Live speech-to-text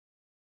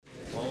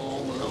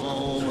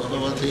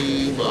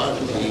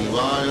Bhagavate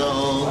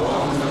Vasudevaya.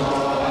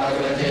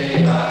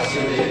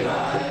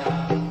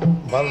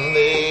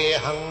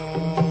 Vandeham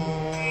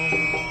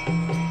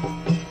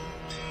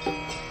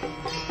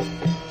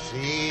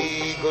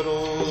Sri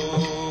Guru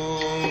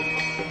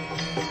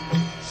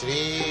Sri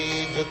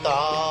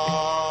Juta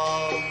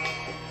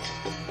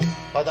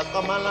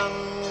Padakamalam.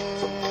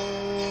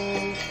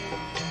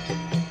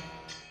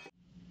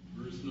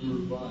 Verse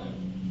number 5.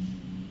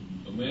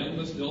 A man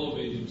must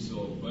elevate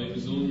himself by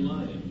his own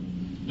mind,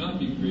 not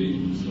degrade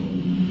himself.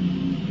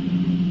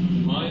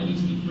 The mind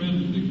is the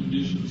friend of the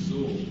conditioned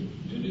soul,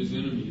 and his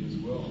enemy as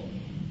well.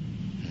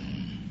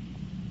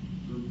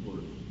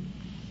 Purport.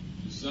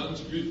 The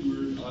Sanskrit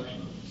word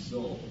atma,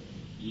 self,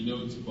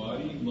 denotes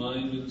body,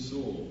 mind, and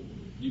soul,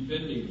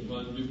 depending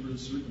upon different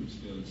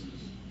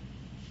circumstances.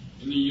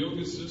 In the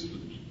yoga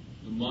system,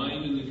 the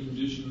mind and the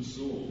conditioned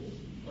soul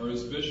are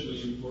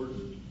especially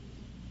important.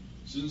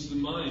 Since the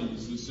mind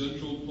is the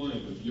central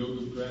point of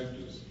yoga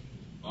practice,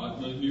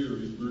 Atma here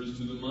refers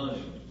to the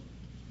mind.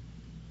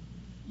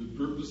 The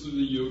purpose of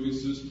the yoga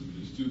system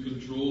is to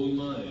control the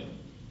mind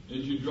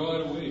and to draw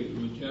it away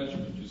from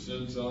attachment to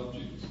sense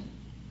objects.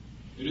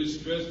 It is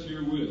stressed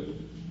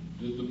herewith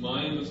that the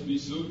mind must be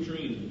so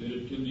trained that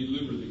it can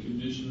deliver the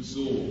conditioned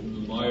soul from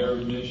the mire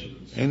of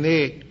nations. In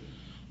the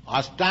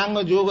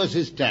Ashtanga Yoga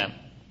system,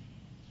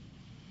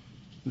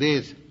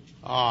 this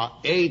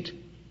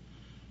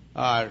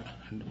eightfold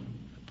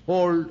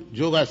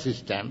yoga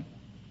system,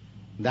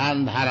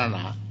 Dhan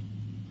Dharana,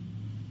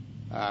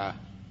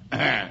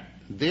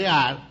 they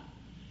are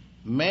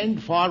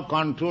meant for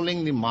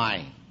controlling the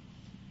mind.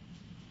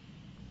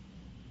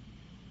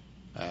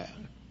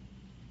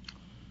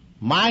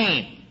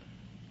 Mind,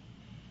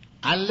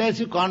 unless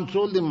you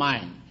control the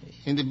mind,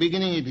 in the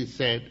beginning it is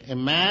said, a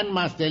man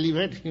must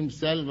elevate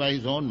himself by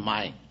his own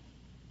mind.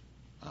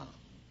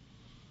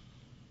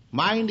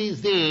 Mind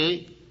is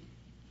the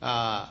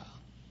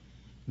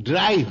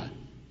driver.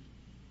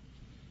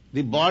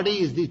 The body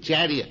is the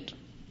chariot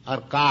or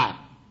car.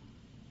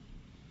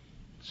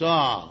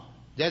 So,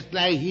 just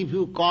like if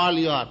you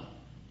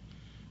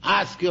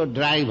ask your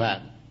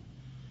driver,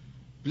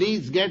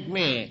 please get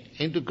me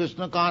into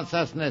Krishna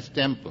consciousness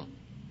temple,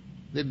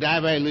 the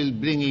driver will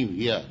bring you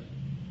here.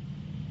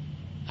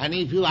 And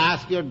if you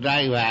ask your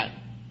driver,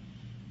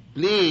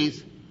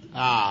 please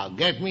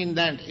get me in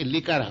that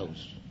liquor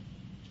house,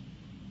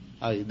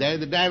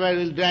 the driver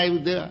will drive you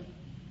there.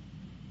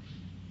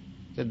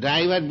 The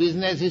driver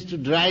business is to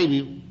drive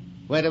you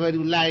wherever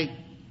you like.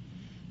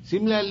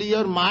 Similarly,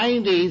 your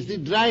mind is the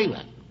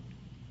driver.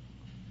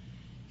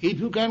 If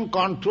you can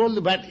control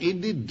but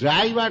if the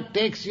driver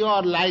takes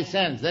your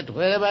license that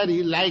wherever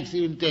he likes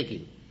he will take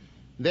it,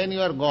 then you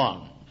are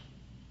gone.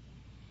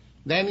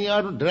 Then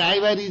your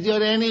driver is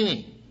your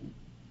enemy.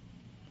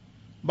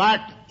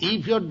 But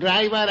if your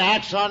driver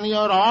acts on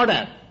your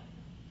order,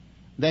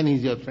 then he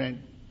is your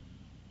friend.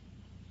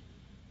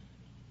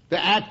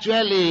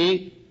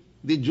 Actually,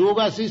 the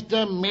yoga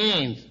system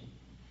means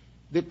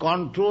they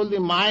control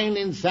the mind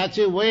in such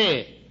a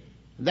way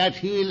that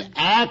he will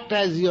act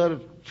as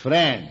your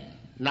friend,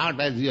 not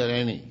as your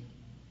enemy.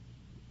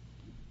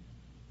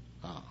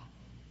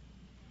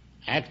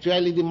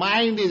 Actually, the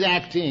mind is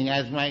acting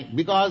as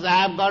because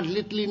I have got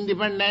little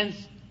independence,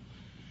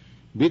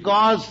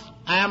 because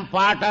I am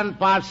part and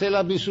parcel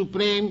of the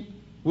Supreme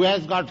who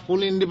has got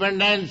full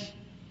independence,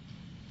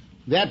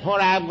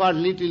 therefore I have got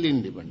little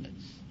independence.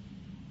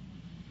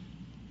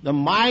 The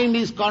mind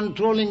is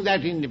controlling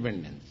that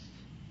independence.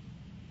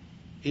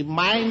 If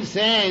mind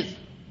says,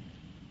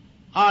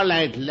 all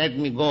right, let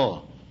me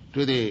go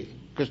to the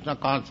Krishna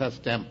conscious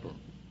temple,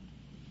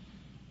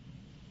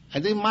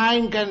 and the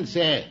mind can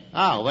say,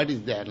 what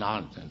is that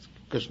nonsense?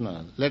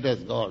 Krishna, let us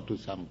go to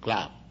some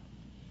club.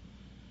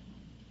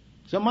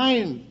 So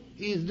mind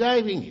is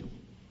driving you.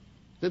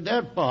 So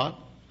therefore,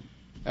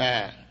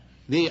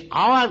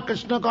 our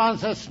Krishna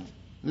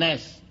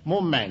consciousness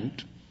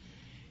movement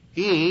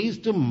is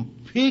to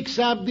fix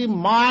up the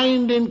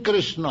mind in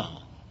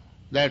Krishna.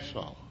 That's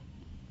all.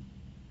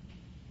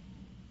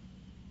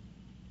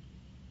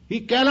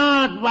 He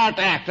cannot but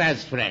act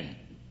as friend.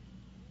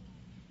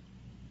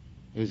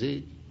 You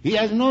see, he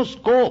has no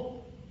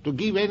scope to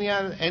give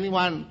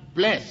anyone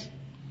place.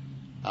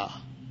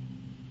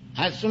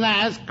 As soon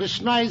as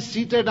Krishna is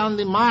seated on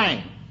the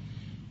mind,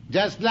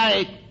 just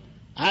like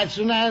as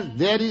soon as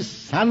there is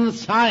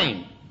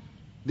sunshine,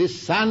 the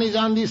sun is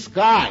on the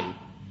sky,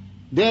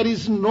 there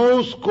is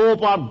no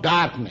scope of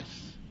darkness.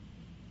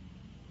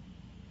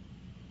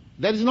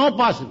 There is no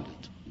possibility.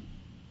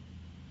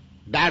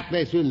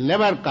 Darkness will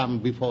never come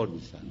before the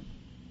sun.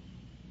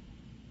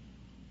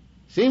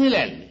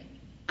 Similarly,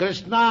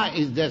 Krishna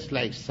is just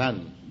like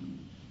sun.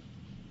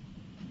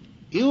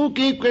 You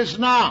keep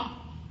Krishna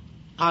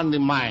on the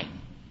mind,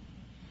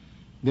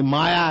 the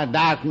Maya,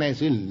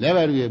 darkness will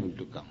never be able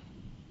to come.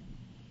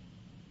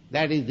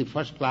 That is the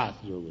first class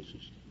yoga system.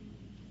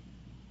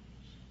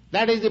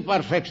 That is the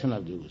perfection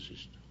of yoga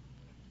system.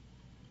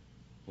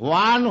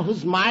 One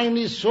whose mind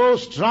is so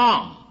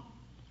strong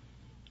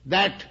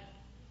that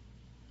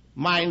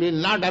mind will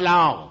not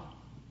allow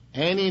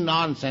any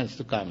nonsense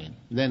to come in,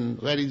 then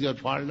where is your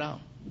fall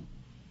down?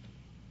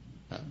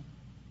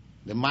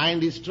 The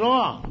mind is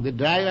strong, the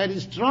driver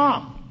is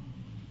strong.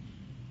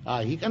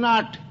 He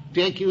cannot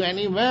take you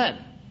anywhere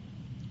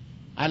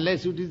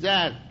unless you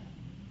desire.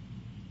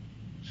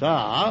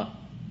 So,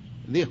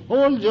 the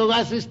whole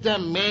yoga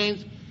system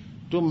means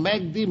to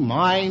make the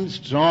mind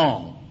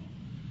strong,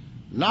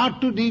 not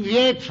to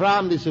deviate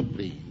from the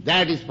Supreme.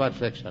 That is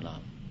perfection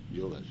of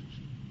yoga system.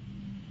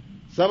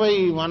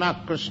 Savai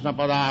mana Krishna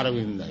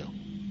padaravindayo.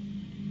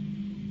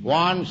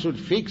 One should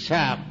fix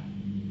up,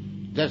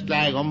 just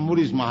like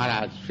Ambarish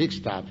Maharaj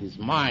fixed up his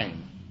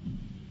mind,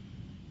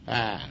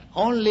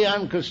 only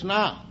on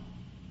Krishna.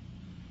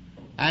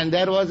 And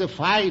there was a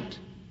fight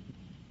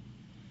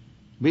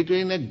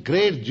between a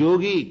great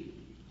yogi,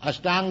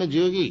 Ashtanga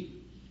yogi,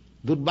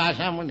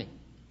 Durvasa Muni.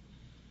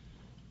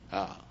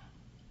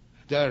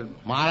 The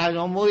Maharaj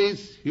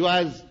Ambarish, he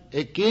was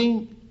a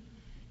king,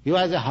 he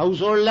was a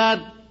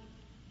householder,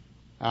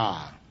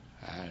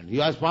 and he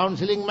was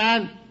pound-shilling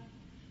man.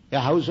 A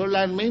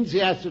householder means he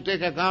has to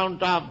take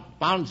account of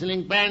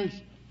pound-shilling pence,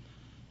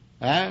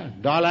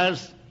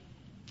 dollars,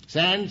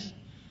 cents.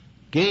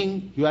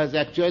 King, he was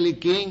actually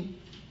king.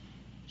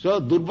 So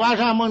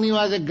Durvasa Muni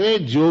was a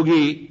great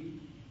yogi.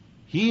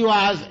 He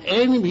was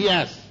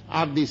envious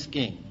of this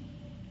king.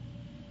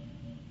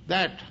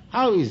 That,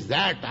 how is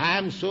that? I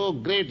am so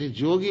great a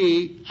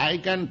yogi, I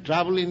can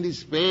travel in this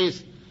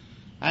space,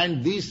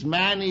 and this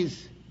man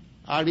is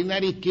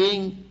ordinary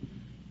king.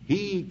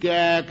 He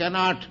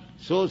cannot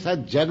show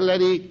such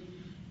jugglery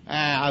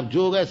of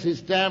yoga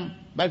system,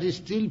 but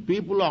still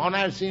people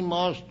honors him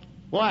most.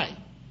 Why?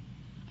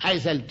 I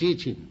shall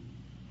teach him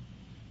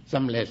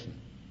some lesson.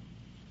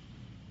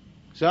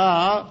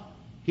 So,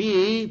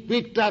 he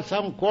picked up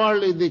some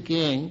quarrel with the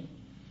king.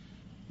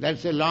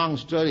 That's a long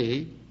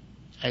story.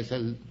 I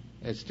shall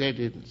state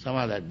it some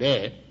other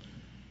day.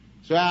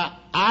 So,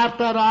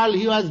 after all,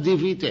 he was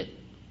defeated.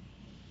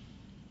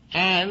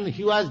 And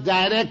he was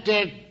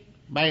directed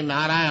by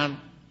Narayan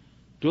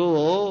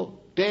to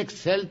take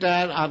shelter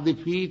of the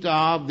feet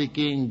of the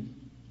king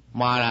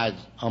Maharaj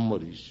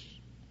Ambarish.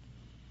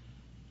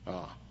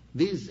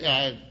 These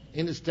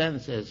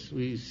instances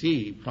we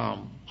see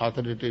from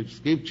authoritative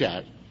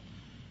scripture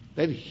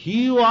that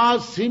he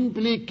was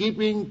simply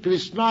keeping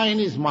Krishna in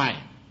his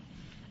mind,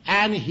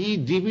 and he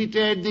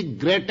defeated the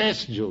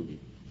greatest yogi.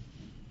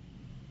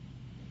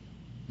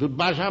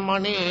 Durvasa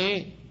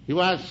Muni, he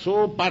was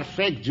so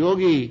perfect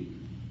yogi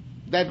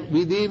that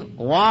within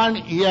 1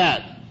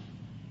 year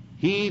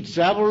he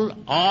traveled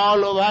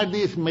all over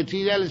this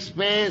material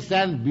space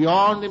and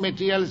beyond the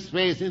material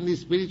space in the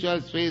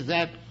spiritual space,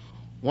 that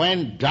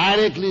went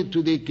directly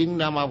to the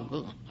kingdom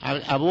of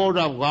abode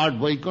of God,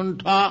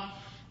 Vaikuntha,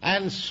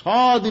 and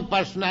saw the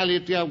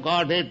personality of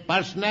Godhead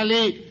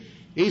personally.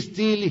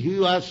 Still he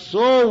was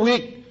so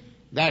weak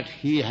that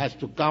he has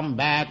to come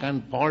back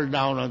and fall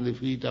down on the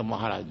feet of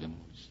Maharaj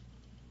Ambarish.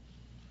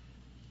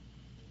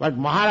 But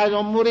Maharaj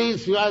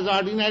Ambarish, he was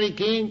ordinary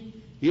king,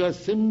 he was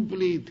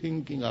simply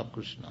thinking of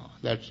Krishna,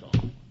 that's all.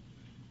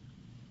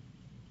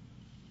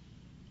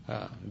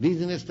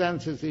 These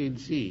instances you will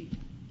see.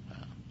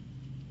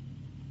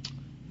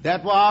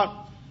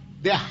 Therefore,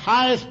 the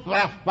highest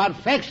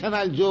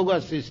perfectional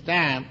yoga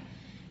system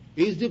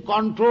is to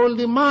control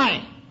the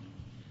mind.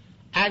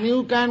 And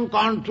you can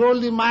control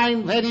the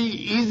mind very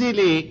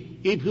easily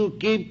if you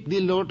keep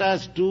the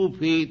lotus 2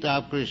 feet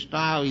of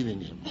Krishna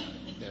within your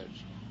mind. That's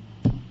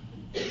all.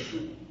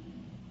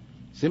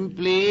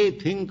 Simply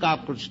think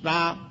of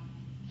Krishna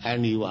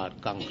and you are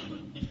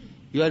conquered.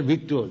 You are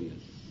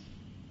victorious.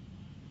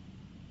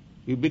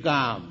 You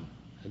become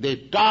the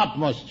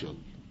topmost yogi.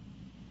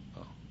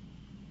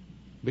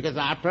 Because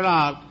after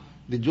all,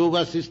 the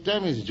yoga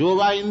system is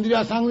yoga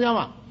indriya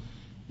samyama.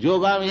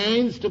 Yoga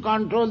means to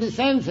control the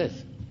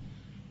senses.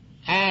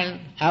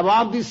 And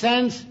above the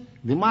sense,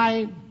 the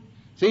mind.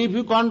 So if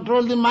you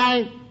control the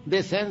mind,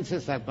 the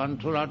senses are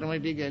controlled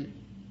automatically.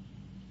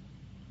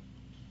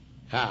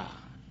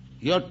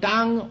 Your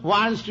tongue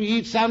wants to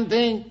eat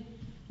something,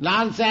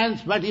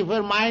 nonsense, but if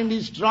your mind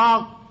is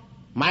strong,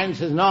 mind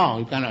says, no,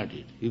 you cannot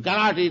eat. You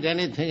cannot eat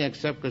anything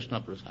except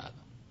Krishna Prasada.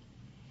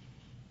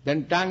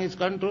 Then tongue is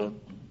controlled.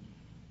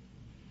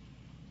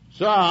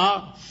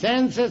 So,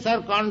 senses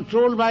are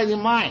controlled by the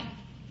mind.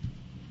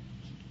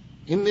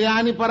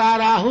 Indriyani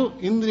pararahu,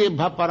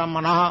 indriyabha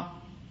paramanaha.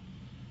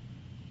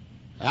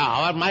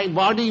 My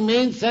body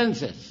means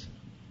senses.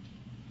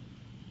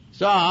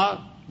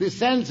 So, the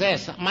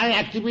senses, my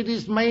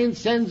activities mean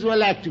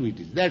sensual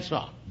activities, that's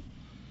all.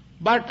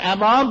 But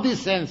above the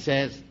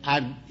senses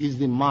is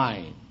the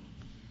mind.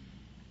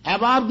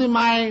 Above the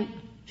mind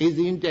is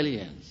the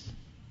intelligence.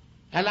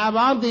 And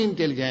above the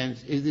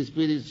intelligence is the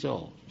spirit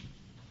soul.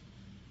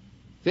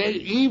 So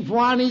if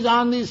one is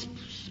on the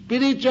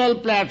spiritual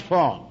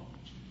platform,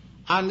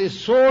 on the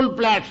soul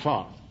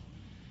platform,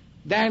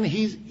 then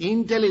his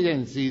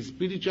intelligence is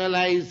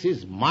spiritualized,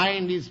 his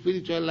mind is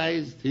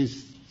spiritualized,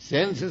 his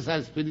senses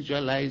are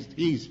spiritualized,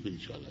 he is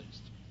spiritualized.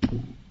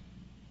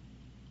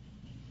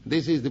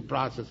 This is the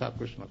process of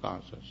Krishna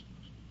consciousness.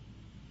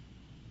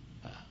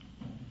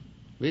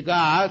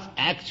 Because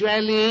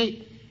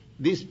actually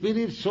the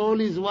spirit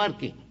soul is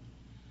working.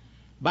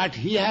 But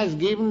he has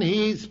given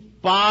his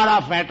power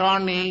of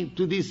attorney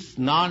to this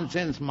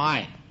nonsense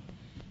mind.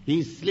 He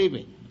is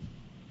sleeping.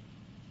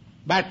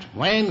 But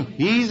when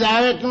he is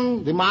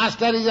awakened, the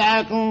master is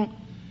awakened,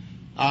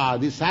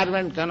 the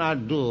servant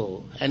cannot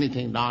do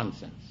anything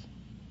nonsense.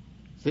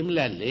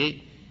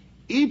 Similarly,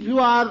 if you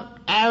are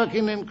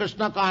awakened in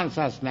Krishna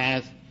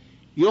consciousness,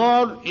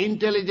 your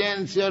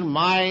intelligence, your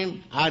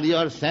mind or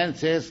your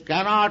senses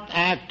cannot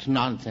act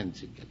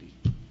nonsensically.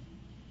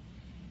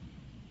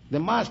 They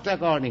must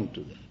according to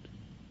that.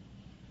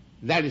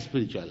 That is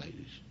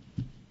spiritualization.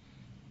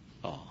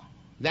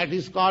 That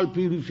is called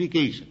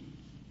purification.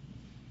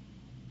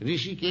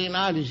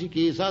 Rishikena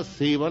rishikesa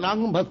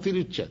sevanam bhakti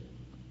ruchat.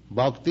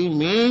 Bhakti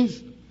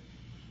means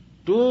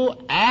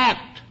to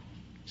act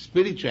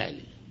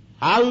spiritually.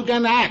 How you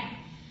can act?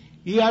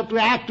 You have to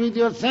act with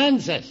your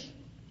senses.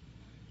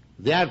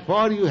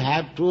 Therefore you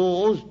have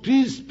to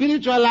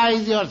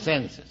spiritualize your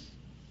senses.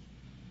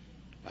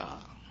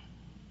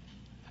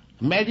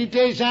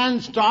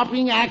 Meditation,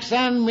 stopping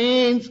action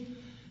means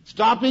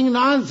stopping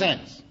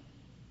nonsense.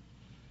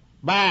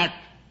 But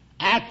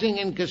acting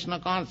in Krishna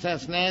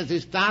consciousness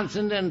is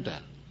transcendental.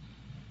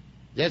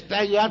 Just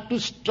like you have to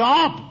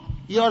stop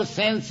your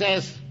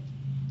senses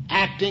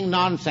acting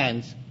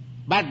nonsense,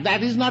 but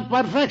that is not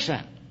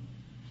perfection.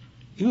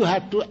 You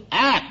have to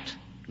act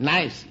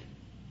nicely,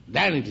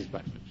 then it is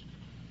perfection.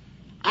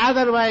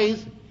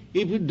 Otherwise,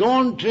 if you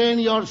don't train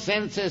your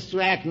senses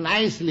to act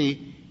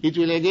nicely, it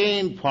will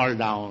again fall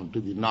down to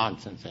the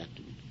nonsense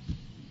activities.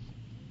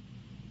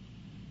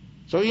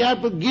 So you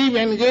have to give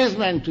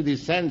engagement to the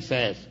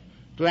senses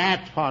to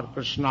act for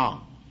Krishna.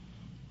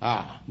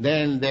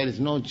 Then there is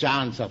no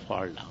chance of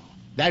fall down.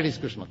 That is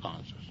Krishna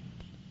consciousness.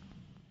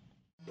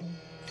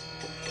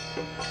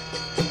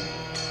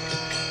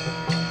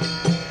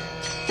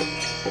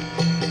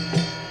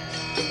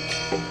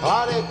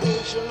 Hare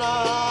Krishna,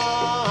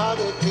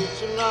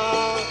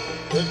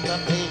 Krishna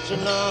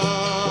Krishna,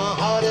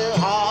 Hare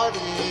Hare,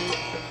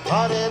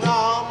 Hare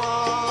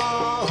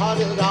Rama,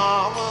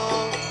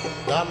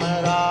 Rama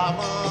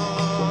Rama,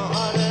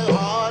 Hare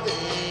Hare.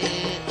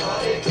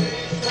 Hare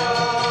Krishna,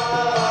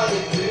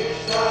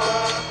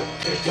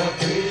 Krishna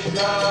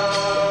Krishna,